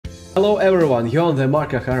Hello everyone, you're on the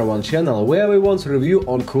Marco Harawan channel, where we want to review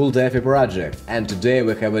on cool DeFi project, and today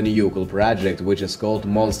we have a new cool project which is called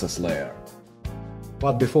Monster Slayer.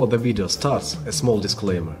 But before the video starts, a small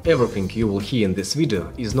disclaimer. Everything you will hear in this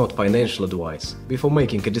video is not financial advice. Before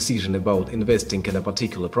making a decision about investing in a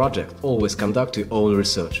particular project, always conduct your own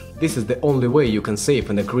research. This is the only way you can save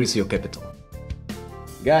and increase your capital.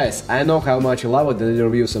 Guys, I know how much you love it and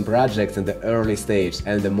review some projects in the early stage,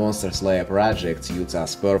 and the Monster Slayer project suits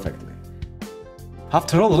us perfectly.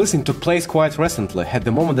 After all, the listing took place quite recently. At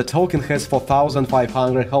the moment the token has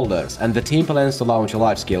 4,500 holders, and the team plans to launch a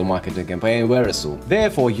large-scale marketing campaign very soon.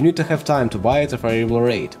 Therefore, you need to have time to buy at a favorable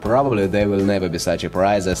rate. Probably there will never be such a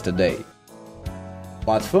price as today.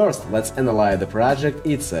 But first, let's analyze the project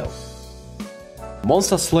itself.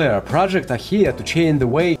 Monster Slayer projects are here to change the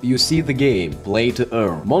way you see the game, play to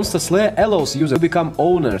earn. Monster Slayer allows users to become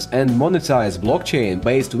owners and monetize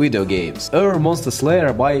blockchain-based video games, earn Monster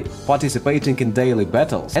Slayer by participating in daily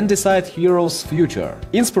battles, and decide heroes' future.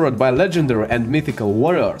 Inspired by legendary and mythical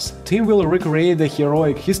warriors, team will recreate the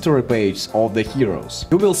heroic history pages of the heroes.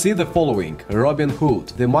 You will see the following: Robin Hood,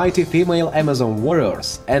 the mighty female Amazon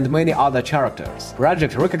warriors, and many other characters.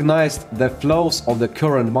 Project recognized the flaws of the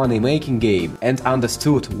current money-making game and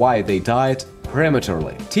understood why they died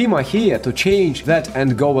prematurely. Team are here to change that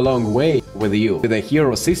and go a long way with you, with a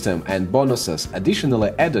hero system and bonuses additionally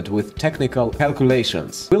added with technical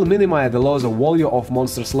calculations. Will minimize the loss of value of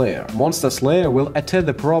Monster Slayer. Monster Slayer will attend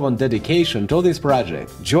the proven dedication to this project.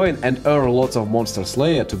 Join and earn lots of Monster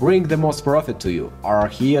Slayer to bring the most profit to you. Are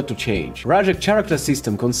here to change. Project character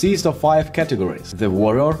system consists of 5 categories: the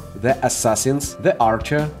warrior, the assassins, the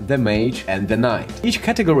archer, the mage, and the knight. Each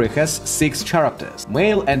category has 6 characters,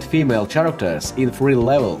 male and female characters in 3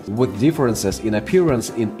 levels, with differences in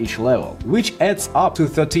appearance in each level, which adds up to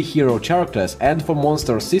 30 hero characters, and for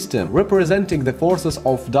monster system representing the forces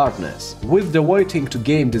of darkness. With the weighting to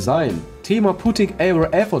game design, team are putting every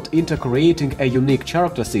effort into creating a unique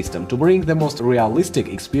character system to bring the most realistic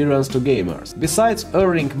experience to gamers. Besides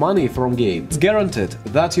earning money from game, it's guaranteed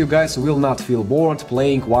that you guys will not feel bored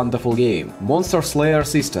playing wonderful game. Monster Slayer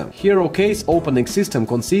system. Hero case opening system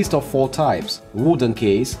consists of 4 types: wooden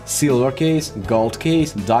case, silver case, gold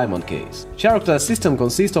case, diamond case. Character system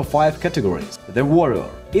consists of 5 categories. The warrior,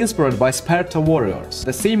 inspired by Sparta warriors,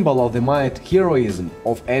 the symbol of the might heroism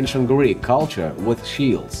of ancient Greek culture with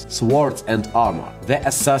shields, swords and armor. The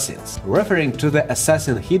assassins, referring to the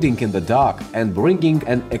assassin hiding in the dark and bringing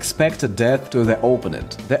an expected death to the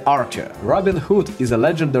opponent. The archer, Robin Hood is a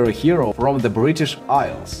legendary hero from the British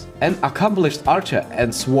Isles. An accomplished archer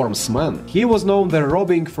and swordsman, he was known for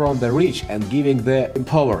robbing from the rich and giving the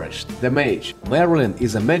impoverished. The mage, Merlin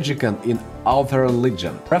is a magician in Arthurian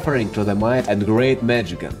legend, referring to the might and great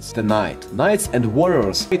magicians. The knight, knights and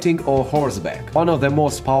warriors fighting on horseback, one of the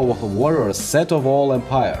most powerful warriors set of all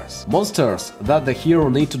empires. Monsters that the hero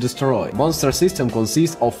need to destroy. Monster system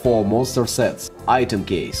consists of 4 monster sets. Item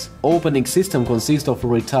case. Opening system consists of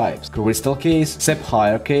 3 types: crystal case,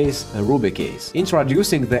 sapphire case, and ruby case.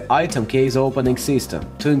 Introducing the item case opening system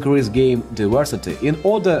to increase game diversity. In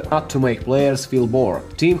order not to make players feel bored,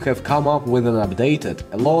 team have come up with an updated,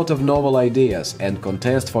 a lot of novel ideas and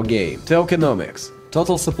contests for game. Tokenomics.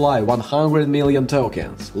 Total supply 100 million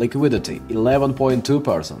tokens, liquidity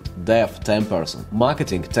 11.2%, dev 10%,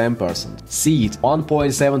 marketing 10%, seed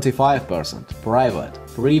 1.75%, private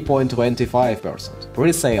 3.25%,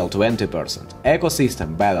 pre-sale 20%,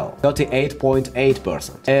 ecosystem battle 38.8%,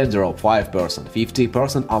 airdrop 5%,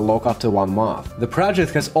 50% unlock after 1 month. The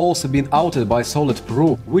project has also been outed by Solid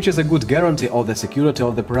Proof, which is a good guarantee of the security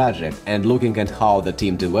of the project, and looking at how the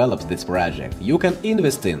team develops this project, you can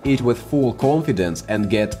invest in it with full confidence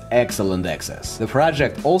and get excellent access. The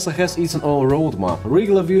project also has its own roadmap.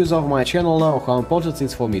 Regular viewers of my channel know how important it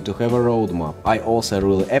is for me to have a roadmap. I also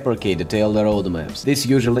really appreciate detailed roadmaps. This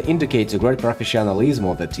usually indicates a great professionalism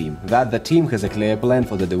of the team, that the team has a clear plan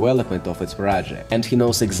for the development of its project, and he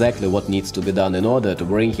knows exactly what needs to be done in order to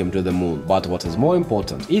bring him to the moon. But what is more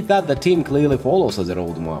important is that the team clearly follows the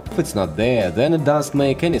roadmap. If it's not there, then it doesn't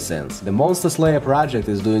make any sense. The Monster Slayer project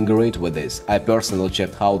is doing great with this. I personally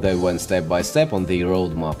checked how they went step by step on the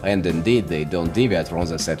roadmap, and indeed they don't deviate from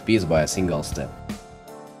the set piece by a single step.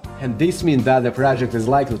 And this means that the project is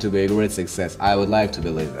likely to be a great success. I would like to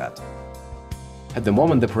believe that. At the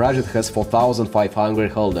moment the project has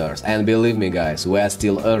 4,500 holders, and believe me guys, we are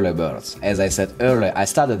still early birds. As I said earlier, I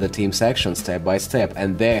started the team section step by step,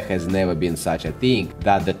 and there has never been such a thing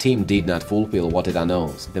that the team did not fulfill what it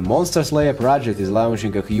announced. The Monster Slayer project is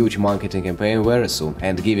launching a huge marketing campaign very soon,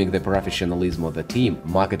 and given the professionalism of the team,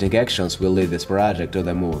 marketing actions will lead this project to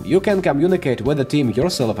the moon. You can communicate with the team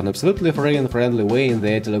yourself in absolutely free and friendly way in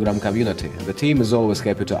their Telegram community. The team is always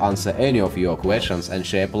happy to answer any of your questions and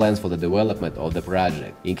share plans for the development of the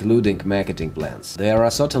project, including marketing plans. There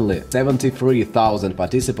are certainly 73,000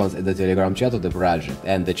 participants in the Telegram chat of the project,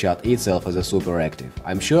 and the chat itself is super active.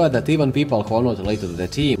 I'm sure that even people who are not related to the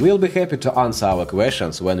team will be happy to answer our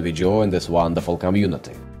questions when we join this wonderful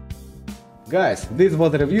community. Guys, this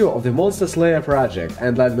was a review of the Monster Slayer project,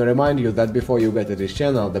 and let me remind you that before you get to this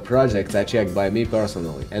channel, the projects are checked by me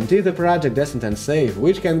personally. And if the project decent and safe,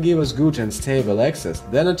 which can give us good and stable access,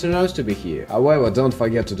 then it turns to be here. However, don't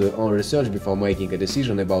forget to do your own research before making a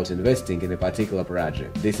decision about investing in a particular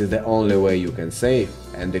project. This is the only way you can save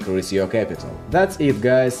and decrease your capital. That's it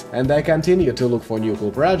guys, and I continue to look for new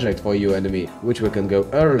cool project for you and me, which we can go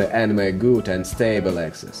early and make good and stable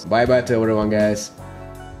access. Bye bye to everyone guys.